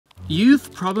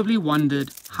You've probably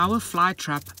wondered how a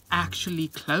flytrap actually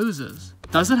closes.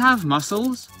 Does it have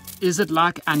muscles? Is it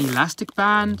like an elastic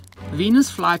band?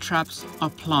 Venus flytraps are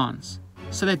plants,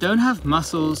 so they don't have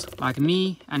muscles like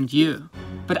me and you.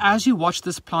 But as you watch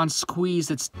this plant squeeze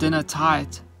its dinner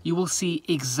tight, you will see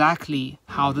exactly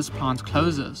how this plant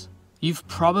closes. You've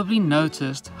probably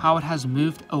noticed how it has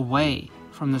moved away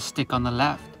from the stick on the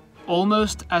left,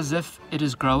 almost as if it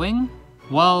is growing.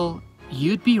 Well,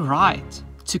 you'd be right.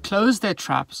 To close their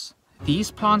traps, these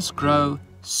plants grow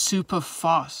super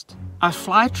fast. A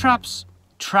flytrap's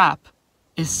trap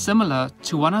is similar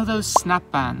to one of those snap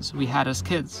bands we had as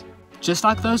kids. Just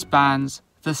like those bands,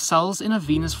 the cells in a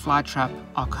Venus flytrap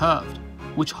are curved,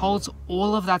 which holds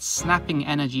all of that snapping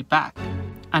energy back.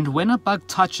 And when a bug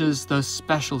touches those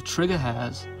special trigger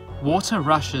hairs, water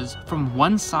rushes from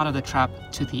one side of the trap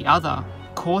to the other,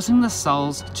 causing the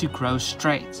cells to grow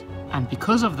straight. And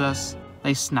because of this,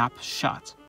 they snap shut.